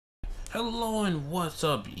Hello and what's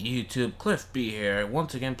up YouTube, Cliff B here,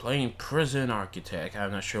 once again playing Prison Architect.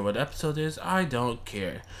 I'm not sure what episode it is, I don't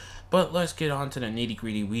care. But let's get on to the nitty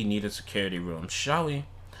gritty. We need a security room, shall we?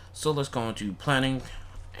 So let's go into planning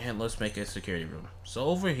and let's make a security room. So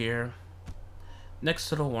over here, next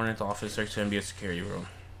to the warrant office, there's going to be a security room.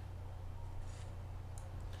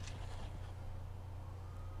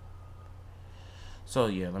 So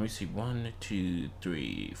yeah, let me see, 1, 2,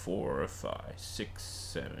 3, 4, 5, 6,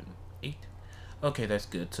 7, 8. Okay, that's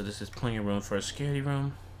good. So this is plenty of room for a security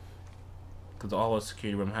room, because all a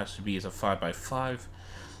security room has to be is a 5x5.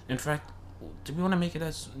 In fact, do we want to make it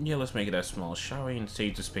as, yeah, let's make it as small, shall we, and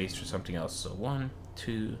save the space for something else. So 1,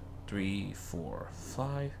 2, 3, 4,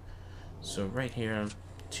 5. So right here,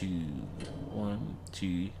 2, 1,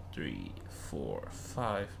 2, 3, 4,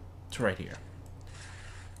 5. It's right here.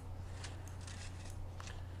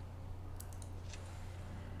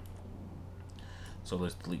 So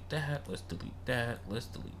let's delete that, let's delete that, let's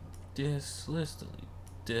delete this, let's delete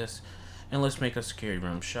this, and let's make a security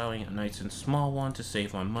room, shall we? A nice and small one to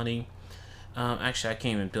save on money. Actually, I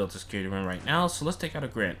can't even build a security room right now, so let's take out a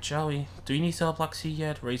grant, shall we? Do you need cell block C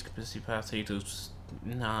yet? Raise capacity to,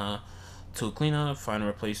 tool cleanup, find and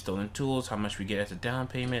replace stolen tools. How much we get as a down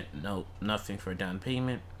payment? No, nothing for a down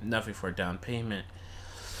payment, nothing for a down payment.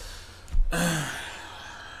 The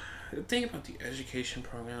thing about the education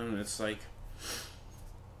program, it's like,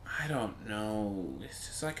 I don't know. It's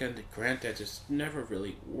just like a grant that just never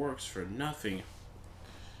really works for nothing.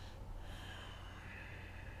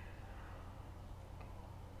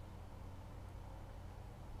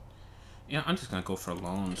 Yeah, I'm just gonna go for a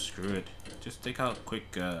loan. Screw it. Just take out a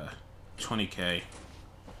quick 20K.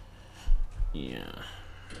 Yeah.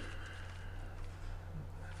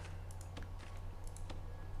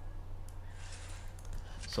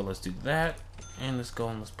 So let's do that. And let's go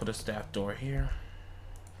and let's put a staff door here.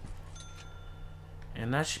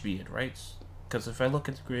 And that should be it, right? Because if I look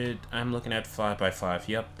at the grid, I'm looking at 5x5.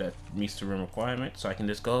 Yep, that meets the room requirement. So I can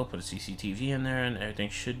just go, put a CCTV in there, and everything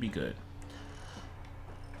should be good.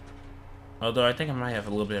 Although I think I might have a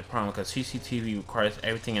little bit of a problem, because CCTV requires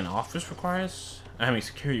everything an office requires. I mean,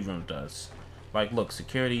 security room does. Like, look,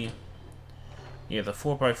 security. Yeah, the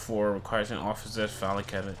 4x4 requires an office desk, filing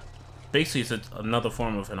cabinet. Basically, it's another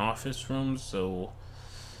form of an office room, so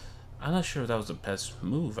I'm not sure if that was the best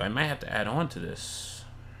move. I might have to add on to this.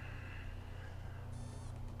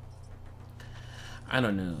 I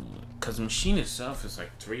don't know, because the machine itself is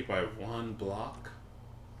like 3x1 block.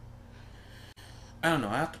 I don't know.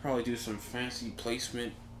 I have to probably do some fancy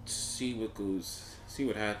placement, see what goes, see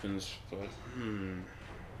what happens. But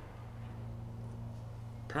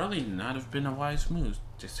probably not have been a wise move.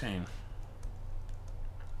 Just saying.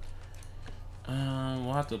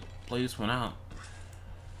 We'll have to play this one out.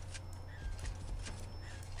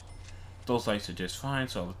 Those lights are just fine,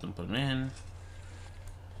 so I'll let them put them in.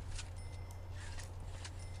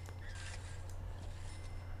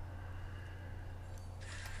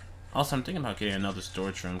 Also, I'm thinking about getting another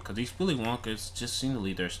storage room, because these Willy Wonkas just seem to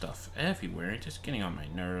leave their stuff everywhere, just getting on my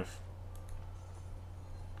nerve.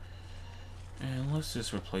 And let's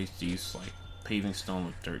just replace these, like, paving stone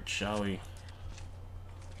with dirt, shall we?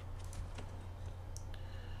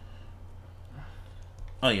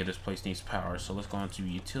 Oh yeah, this place needs power, so let's go on to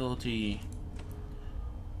utility.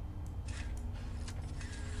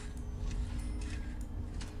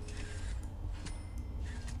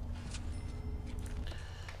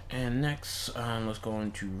 And next, let's go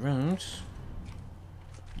into rooms.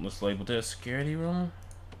 Let's label this security room.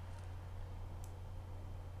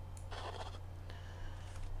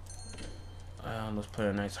 Let's put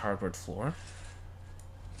a nice hardwood floor.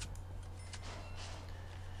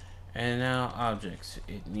 And now objects.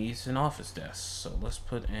 It needs an office desk. So let's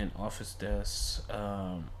put an office desk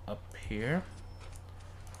up here.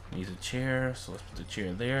 Needs a chair, so let's put the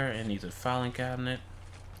chair there. And needs a filing cabinet.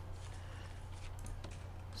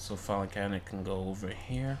 So filing cabinet can go over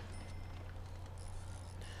here.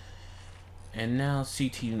 And now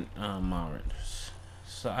CT monitors.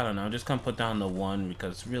 So I don't know, I'm just gonna put down the 1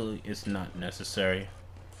 because really it's not necessary.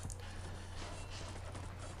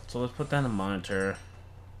 So let's put down the monitor.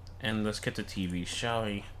 And let's get the TV, shall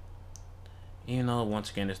we? You know,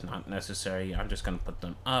 once again, it's not necessary. I'm just gonna put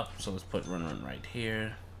them up. So let's put one right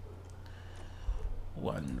here,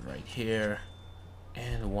 1 right here,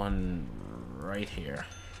 and 1 right here.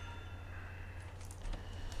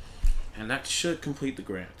 And that should complete the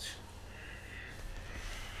grant.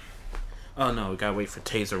 Oh no, we gotta wait for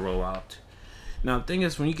taser rollout. Now the thing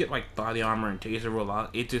is, when you get like body armor and taser rollout,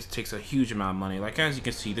 it just takes a huge amount of money. Like as you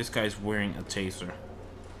can see, this guy's wearing a taser.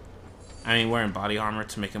 I mean, wearing body armor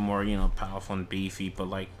to make it more, you know, powerful and beefy, but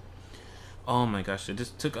like, Oh my gosh, it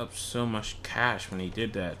just took up so much cash when they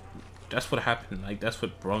did that. That's what happened. Like, that's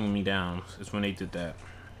what brought me down, is when they did that.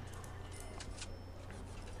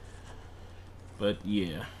 But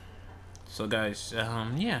yeah. So guys,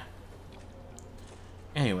 yeah.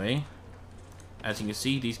 Anyway, as you can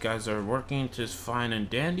see, these guys are working just fine and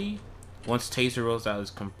dandy. Once Taser rolls out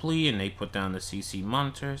is complete and they put down the CC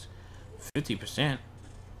monitors, 50%.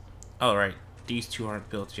 Alright, these two aren't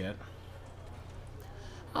built yet.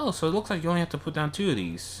 Oh, so it looks like you only have to put down 2 of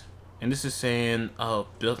these. And this is saying, oh,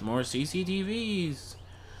 build more CCTVs.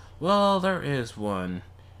 Well, there is one.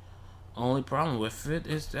 Only problem with it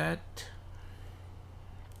is that...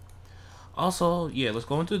 Also, yeah, let's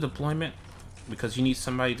go into deployment. Because you need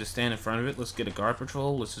somebody to stand in front of it. Let's get a guard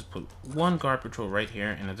patrol. Let's just put 1 guard patrol right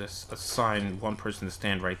here. And just assign 1 person to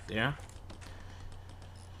stand right there.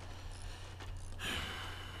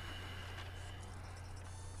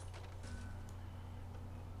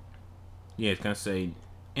 Yeah, it's gonna say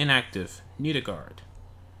inactive, need a guard.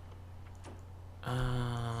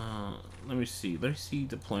 Let me see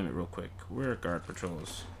deployment real quick. Where are guard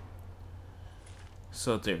patrols?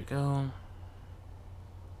 So there we go.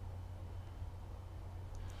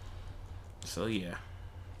 So yeah.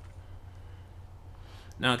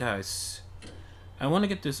 Now guys, I want to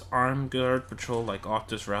get this armed guard patrol like off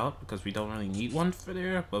this route because we don't really need one for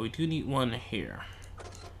there, but we do need one here.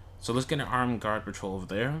 So let's get an armed guard patrol over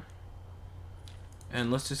there. And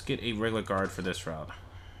let's just get a regular guard for this route.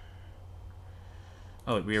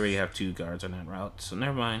 Oh, we already have 2 guards on that route, so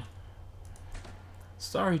never mind.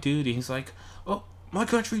 Sorry, dude. He's like, oh, my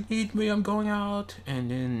country needs me, I'm going out. And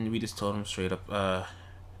then we just told him straight up,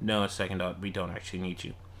 no, second out, we don't actually need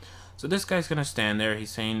you. So this guy's gonna stand there.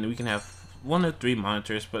 He's saying we can have 1 to 3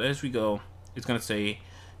 monitors, but as we go, it's gonna say,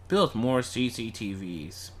 build more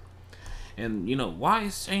CCTVs. And you know why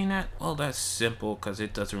it's saying that? Well, that's simple, because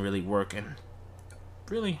it doesn't really work. And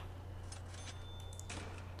really?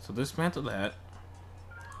 So dismantle that.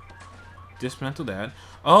 Dismantle that.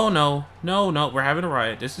 Oh no. No, no, we're having a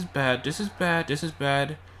riot. This is bad. This is bad. This is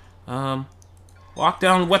bad. Walk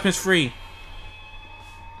down, weapons free.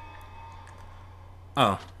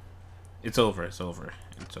 Oh. It's over. It's over.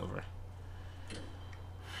 It's over.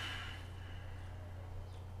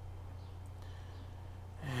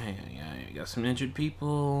 Yeah, you got some injured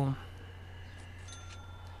people.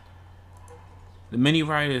 The mini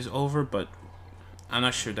riot is over, but I'm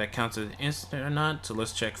not sure that counts as an incident or not, so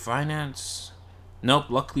let's check finance. Nope,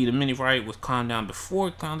 luckily the mini riot was calmed down before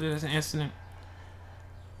it counted as an incident.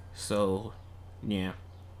 So, yeah.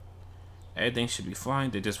 Everything should be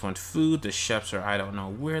fine. They just want food. The chefs are, I don't know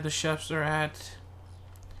where the chefs are at.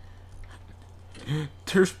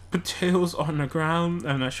 There's potatoes on the ground.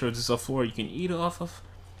 I'm not sure if this is a floor you can eat off of.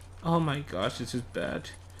 Oh my gosh, this is bad.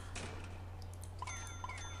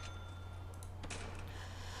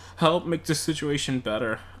 Help make this situation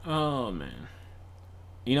better. Oh man.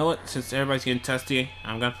 You know what? Since everybody's getting testy,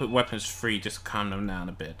 I'm gonna put weapons free just to calm them down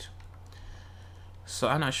a bit. So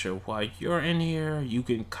I'm not sure why you're in here. You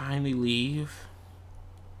can kindly leave.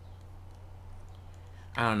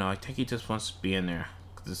 I don't know. I think he just wants to be in there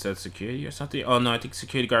because it says security or something. Oh no, I think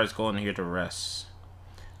security guard is going here to rest.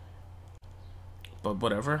 But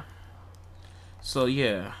whatever. So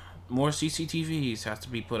yeah, more CCTVs have to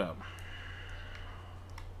be put up.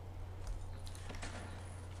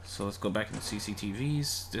 So let's go back into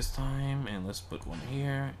CCTVs this time, and let's put 1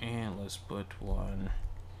 here, and let's put 1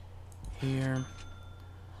 here.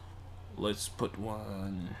 Let's put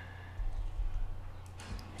 1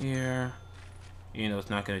 here. You know, it's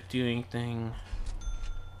not gonna do anything.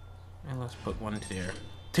 And let's put 1 there.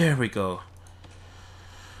 There we go.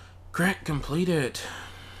 Grant completed.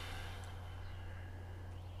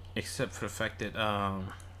 Except for the fact that,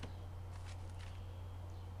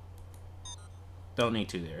 don't need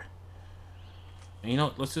to there. And you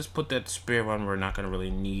know, let's just put that spare one we're not gonna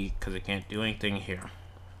really need because it can't do anything here.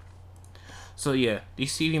 So yeah,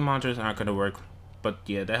 these CV monitors aren't gonna work, but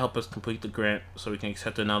yeah, that helped us complete the grant, so we can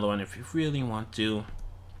accept another one if you really want to.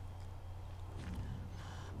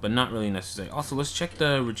 But not really necessary. Also, let's check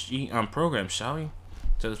the program, shall we?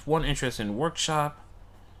 So there's 1 interest in workshop.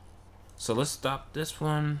 So let's stop this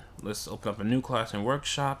one. Let's open up a new class in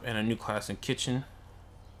workshop and a new class in kitchen.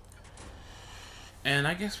 And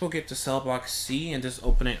I guess we'll get to cell block C and just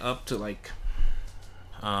open it up to like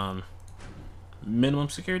minimum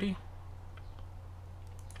security.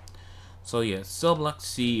 So yeah, cell block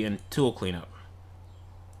C and tool cleanup.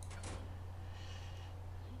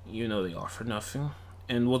 You know they offer nothing.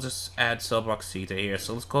 And we'll just add cell block C to here.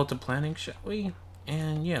 So let's go to planning, shall we?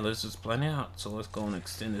 And yeah, let's just plan it out. So let's go and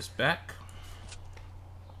extend this back.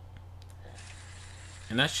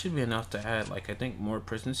 And that should be enough to add, like, I think more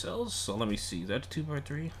prison cells. So let me see, is that a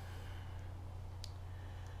 2x3?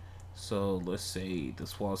 So let's say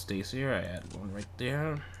this wall stays here, I add one right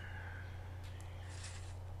there.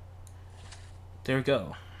 There we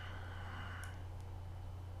go.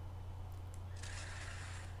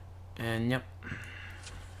 And yep.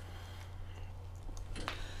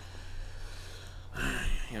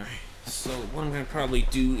 Alright, so what I'm gonna probably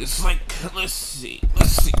do is, like, let's see,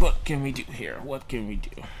 what can we do here? What can we do?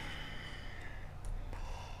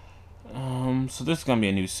 So this is gonna be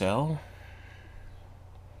a new cell.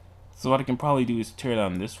 So what I can probably do is tear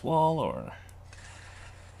down this wall, or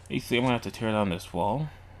basically I'm gonna have to tear down this wall,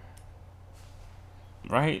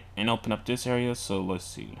 right, and open up this area. So let's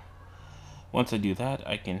see. Once I do that,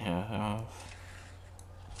 I can have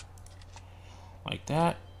like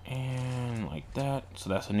that and like that. So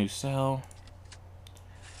that's a new cell.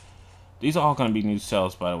 These are all gonna be new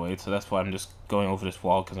cells, by the way. So that's why I'm just going over this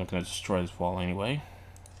wall, because I'm gonna destroy this wall anyway.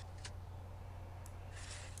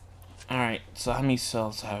 Alright, so how many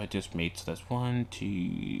cells have I just made? So that's 1,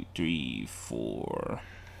 2, 3, 4.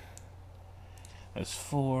 That's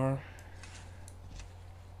 4.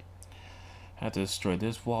 I have to destroy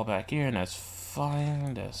this wall back here, and that's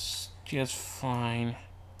fine. That's just fine.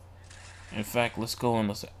 In fact, let's go and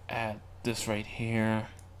let's add this right here.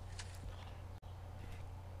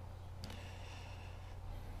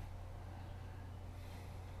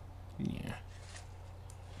 Yeah.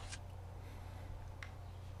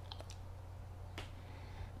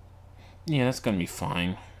 Yeah, that's gonna be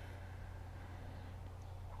fine.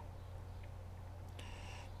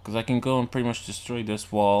 Because I can go and pretty much destroy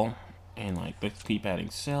this wall. And, like, let's keep adding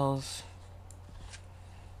cells.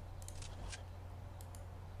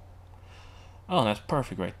 Oh, that's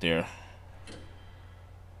perfect right there.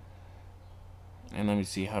 And let me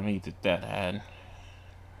see, how many did that add?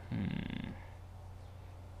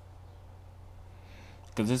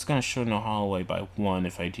 Because it's going to shorten the hallway by 1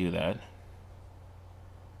 if I do that.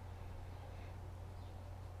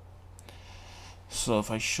 So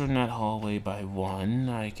if I shorten that hallway by 1,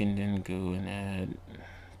 I can then go and add...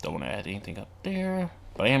 Don't want to add anything up there,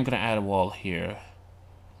 but I am going to add a wall here.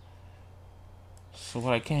 So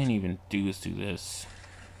what I can't even do is do this.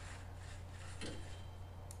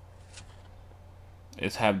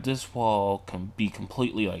 Is have this wall be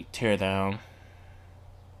completely, like, tear down.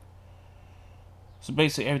 So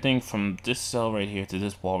basically everything from this cell right here to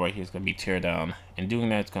this wall right here is going to be tear down. And doing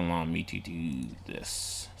that is going to allow me to do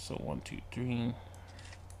this. So 1, 2, 3...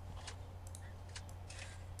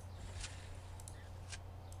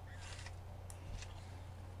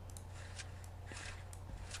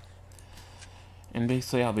 And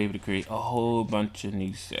basically I'll be able to create a whole bunch of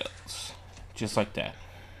new cells. Just like that.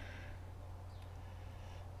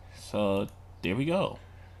 So there we go.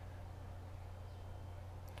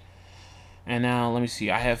 And now let me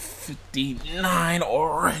see, I have 59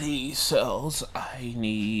 already cells. I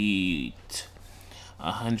need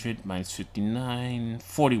 100 minus 59,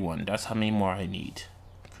 41. That's how many more I need.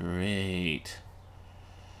 Great.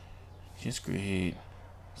 Just great.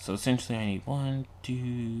 So essentially I need 1,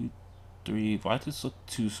 2, 3. Why does this look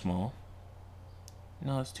too small?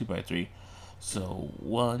 No, it's 2 by 3. So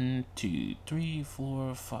 1, 2, 3,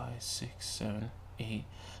 4, 5, 6, 7, 8,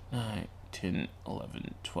 9, 10,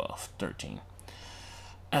 11, 12, 13.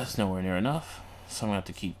 That's nowhere near enough, so I'm gonna have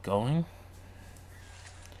to keep going.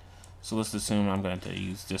 So let's assume I'm going to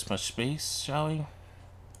use this much space, shall we?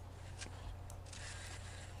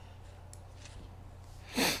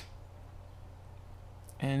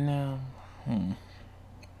 And now,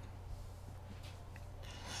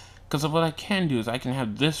 because what I can do is I can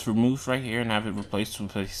have this removed right here and have it replaced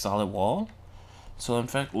with a solid wall. So in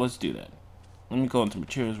fact, let's do that. Let me go into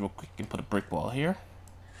materials real quick and put a brick wall here.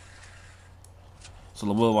 So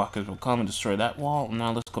the wood walkers will come and destroy that wall.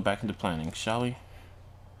 Now let's go back into planning, shall we?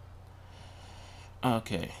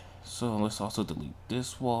 Okay, so let's also delete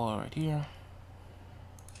this wall right here.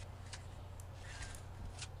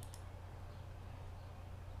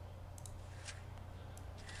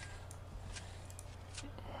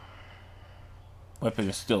 Weapon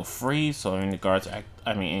is still free, so any of the guards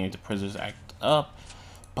any of the prisoners act up.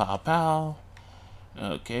 Pow pow.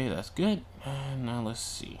 Okay, that's good. And now let's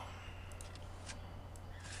see.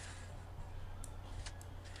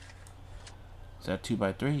 Is that 2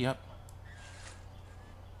 by 3? Yep.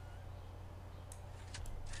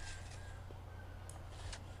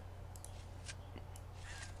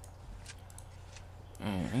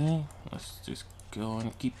 And let's just go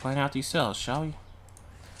and keep planning out these cells, shall we?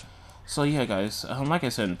 So yeah, guys, like I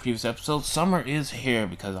said in the previous episode, summer is here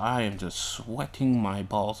because I am just sweating my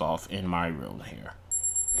balls off in my room here.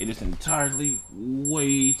 It is entirely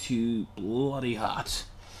way too bloody hot.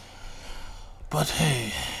 But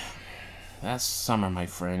hey, that's summer, my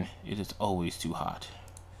friend. It is always too hot.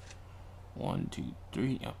 1, 2,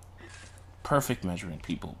 3. Yep. Perfect measuring,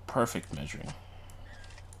 people. Perfect measuring.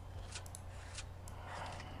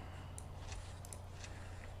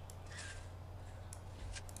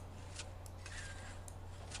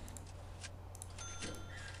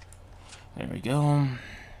 There we go.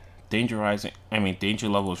 Danger rising. Danger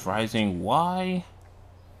level is rising. Why?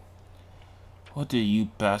 What do you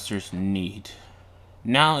bastards need?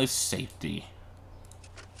 Now is safety.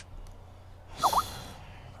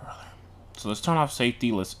 So let's turn off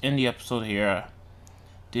safety. Let's end the episode here.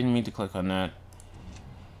 Didn't mean to click on that.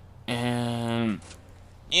 And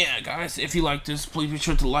yeah, guys, if you like this, please be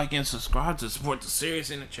sure to like and subscribe to support the series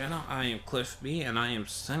and the channel. I am Cliff B, and I am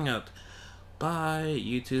signing out. Bye,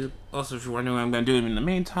 YouTube. Also, if you're wondering what I'm going to do in the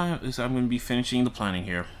meantime, is I'm going to be finishing the planning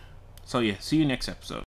here. So yeah, see you next episode.